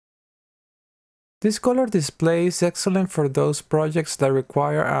This color display is excellent for those projects that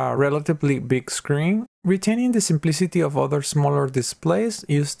require a relatively big screen, retaining the simplicity of other smaller displays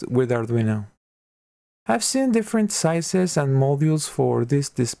used with Arduino. I've seen different sizes and modules for this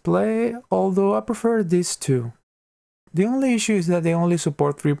display, although I prefer these two. The only issue is that they only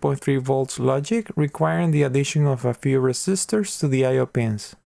support 3.3 volts logic, requiring the addition of a few resistors to the I/O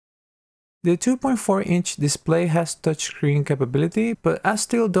pins. The 2.4-inch display has touchscreen capability, but I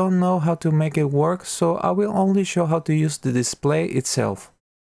still don't know how to make it work, so I will only show how to use the display itself.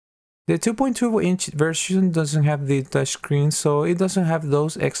 The 2.2-inch version doesn't have the touchscreen, so it doesn't have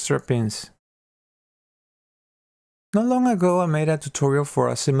those extra pins. Not long ago I made a tutorial for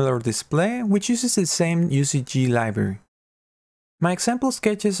a similar display, which uses the same UCG library. My example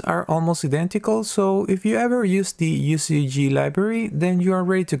sketches are almost identical, so if you ever use the UCG library, then you are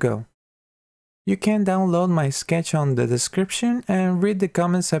ready to go. You can download my sketch on the description and read the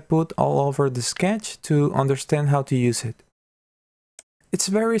comments I put all over the sketch to understand how to use it. It's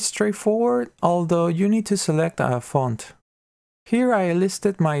very straightforward, although you need to select a font. Here I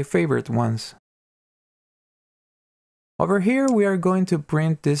listed my favorite ones. Over here we are going to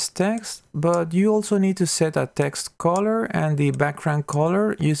print this text, but you also need to set a text color and the background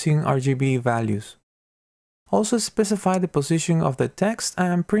color using RGB values. Also specify the position of the text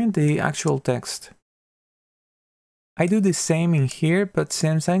and print the actual text. I do the same in here, but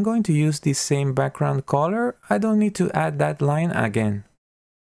since I'm going to use the same background color, I don't need to add that line again.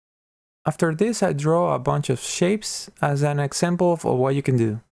 After this, I draw a bunch of shapes as an example of what you can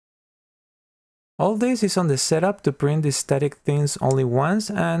do. All this is on the setup to print the static things only once,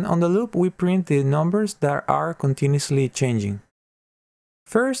 and on the loop we print the numbers that are continuously changing.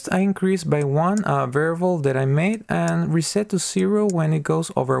 First, I increase by 1 a variable that I made and reset to 0 when it goes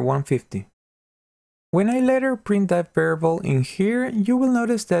over 150. When I later print that variable in here, you will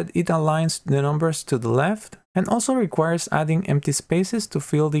notice that it aligns the numbers to the left and also requires adding empty spaces to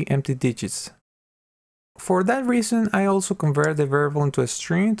fill the empty digits. For that reason, I also convert the variable into a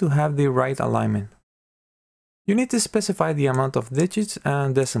string to have the right alignment. You need to specify the amount of digits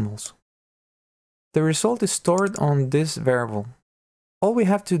and decimals. The result is stored on this variable. All we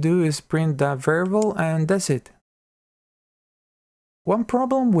have to do is print that variable and that's it. One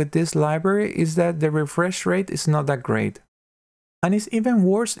problem with this library is that the refresh rate is not that great. And it's even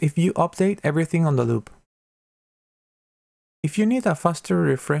worse if you update everything on the loop. If you need a faster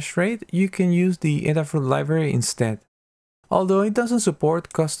refresh rate, you can use the Adafruit library instead. Although it doesn't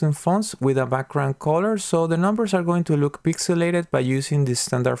support custom fonts with a background color, so the numbers are going to look pixelated by using the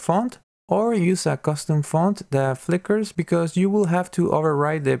standard font, or use a custom font that flickers because you will have to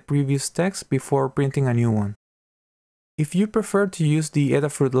overwrite the previous text before printing a new one. If you prefer to use the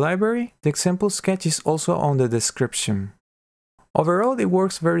Adafruit library, the example sketch is also on the description. Overall, it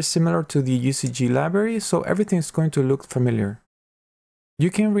works very similar to the UCG library, so everything is going to look familiar. You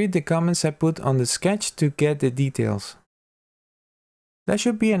can read the comments I put on the sketch to get the details. That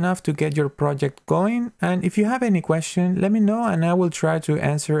should be enough to get your project going, and if you have any question, let me know and I will try to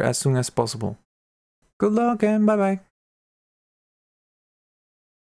answer as soon as possible. Good luck and bye bye!